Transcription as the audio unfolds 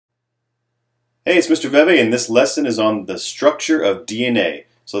Hey, it's Mr. Veve, and this lesson is on the structure of DNA.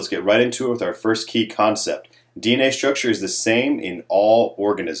 So let's get right into it with our first key concept. DNA structure is the same in all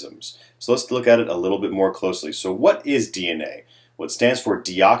organisms. So let's look at it a little bit more closely. So what is DNA? Well, it stands for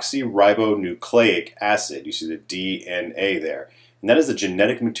deoxyribonucleic acid. You see the DNA there. And that is the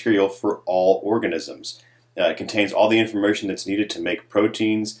genetic material for all organisms. It contains all the information that's needed to make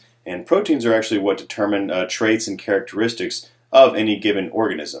proteins, and proteins are actually what determine traits and characteristics of any given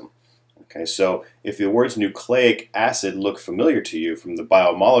organism. Okay, so if the words nucleic acid look familiar to you from the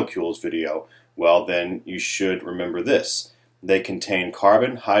biomolecules video, well then you should remember this. They contain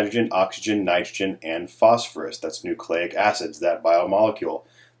carbon, hydrogen, oxygen, nitrogen, and phosphorus. That's nucleic acids, that biomolecule.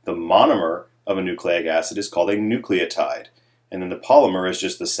 The monomer of a nucleic acid is called a nucleotide. And then the polymer is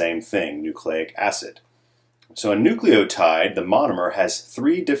just the same thing, nucleic acid. So a nucleotide, the monomer, has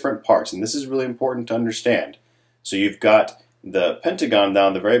three different parts, and this is really important to understand. So you've got the pentagon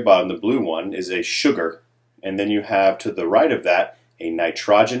down the very bottom, the blue one, is a sugar, and then you have to the right of that a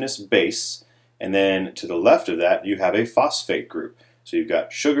nitrogenous base, and then to the left of that you have a phosphate group. So you've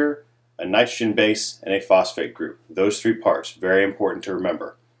got sugar, a nitrogen base, and a phosphate group. Those three parts, very important to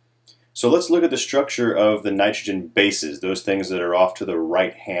remember. So let's look at the structure of the nitrogen bases, those things that are off to the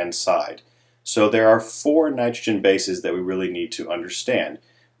right hand side. So there are four nitrogen bases that we really need to understand.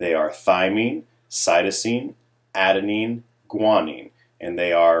 They are thymine, cytosine, adenine, Guanine, and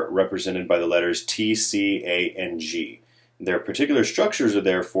they are represented by the letters T, C, A, and G. Their particular structures are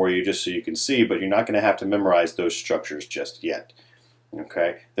there for you just so you can see, but you're not going to have to memorize those structures just yet.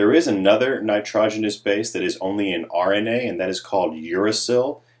 Okay. There is another nitrogenous base that is only in RNA, and that is called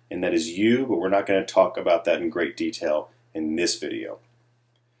uracil, and that is U, but we're not going to talk about that in great detail in this video.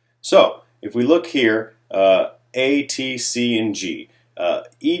 So, if we look here, A, T, C, and G.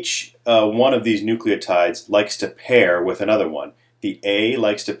 Each one of these nucleotides likes to pair with another one. The A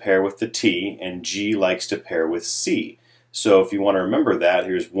likes to pair with the T, and G likes to pair with C. So if you want to remember that,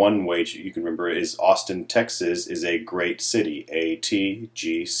 here's one way you can remember it is Austin, Texas is a great city. A, T,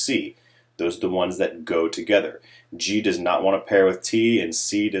 G, C. Those are the ones that go together. G does not want to pair with T, and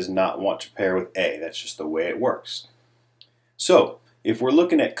C does not want to pair with A. That's just the way it works. So, if we're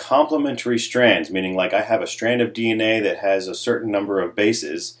looking at complementary strands, meaning like I have a strand of DNA that has a certain number of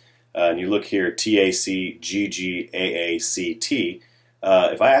bases, and you look here, TAC, GG, AA, CT,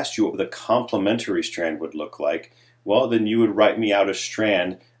 if I asked you what the complementary strand would look like, well, then you would write me out a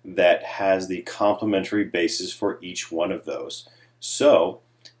strand that has the complementary bases for each one of those. So,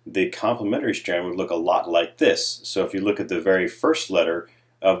 the complementary strand would look a lot like this. So if you look at the very first letter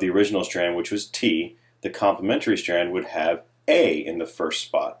of the original strand, which was T, the complementary strand would have A in the first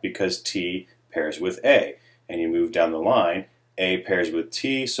spot because T pairs with A. And you move down the line, A pairs with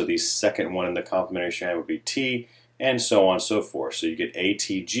T, so the second one in the complementary strand would be T, and so on and so forth. So you get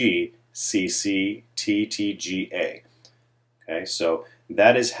ATG, CC, TTGA. Okay, so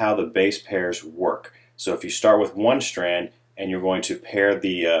that is how the base pairs work. So if you start with one strand and you're going to pair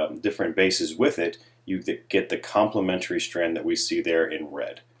the different bases with it, you get the complementary strand that we see there in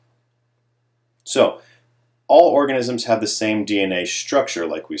red. So, all organisms have the same DNA structure,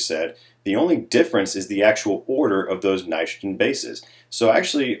 like we said. The only difference is the actual order of those nitrogen bases. So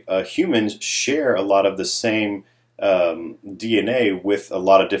actually, humans share a lot of the same DNA with a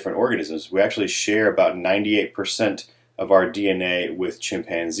lot of different organisms. We actually share about 98% of our DNA with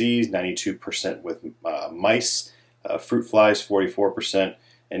chimpanzees, 92% with mice, fruit flies 44%,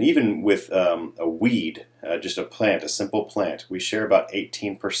 and even with a weed, just a plant, a simple plant, we share about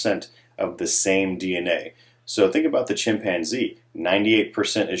 18% of the same DNA. So think about the chimpanzee.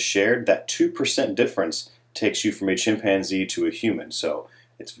 98% is shared. That 2% difference takes you from a chimpanzee to a human. So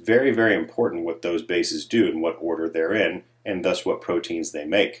it's very, very important what those bases do and what order they're in, and thus what proteins they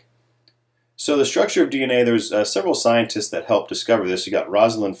make. So the structure of DNA, there's several scientists that helped discover this. You got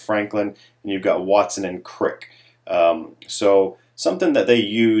Rosalind Franklin, and you've got Watson and Crick. So something that they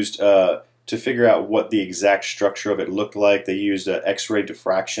used to figure out what the exact structure of it looked like, they used X-ray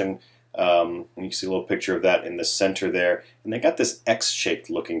diffraction. You can see a little picture of that in the center there, and they got this X-shaped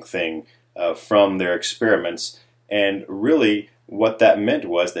looking thing from their experiments, and really what that meant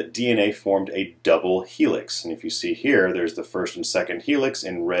was that DNA formed a double helix. And if you see here, there's the first and second helix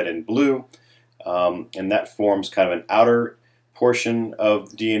in red and blue, and that forms kind of an outer portion of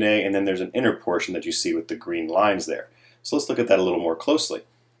DNA, and then there's an inner portion that you see with the green lines there. So let's look at that a little more closely.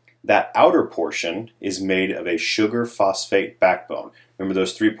 That outer portion is made of a sugar-phosphate backbone. Remember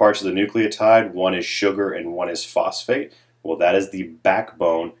those three parts of the nucleotide? One is sugar and one is phosphate. Well, that is the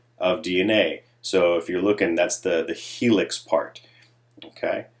backbone of DNA. So if you're looking, that's the helix part.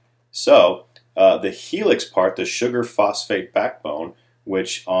 Okay, so the helix part, the sugar-phosphate backbone,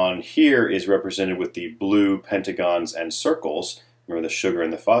 which on here is represented with the blue pentagons and circles. Remember the sugar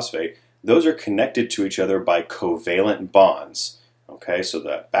and the phosphate. Those are connected to each other by covalent bonds. Okay, so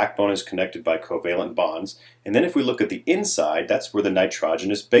the backbone is connected by covalent bonds. And then if we look at the inside, that's where the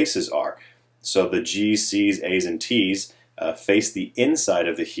nitrogenous bases are. So the G's, C's, A's, and T's face the inside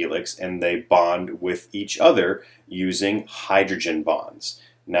of the helix, and they bond with each other using hydrogen bonds.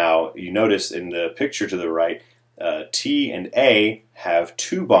 Now, you notice in the picture to the right, T and A have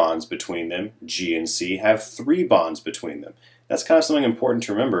 2 bonds between them. G and C have 3 bonds between them. That's kind of something important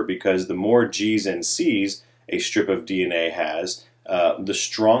to remember, because the more G's and C's a strip of DNA has, the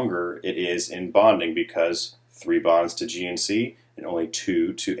stronger it is in bonding, because 3 bonds to G and C and only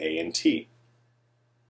 2 to A and T.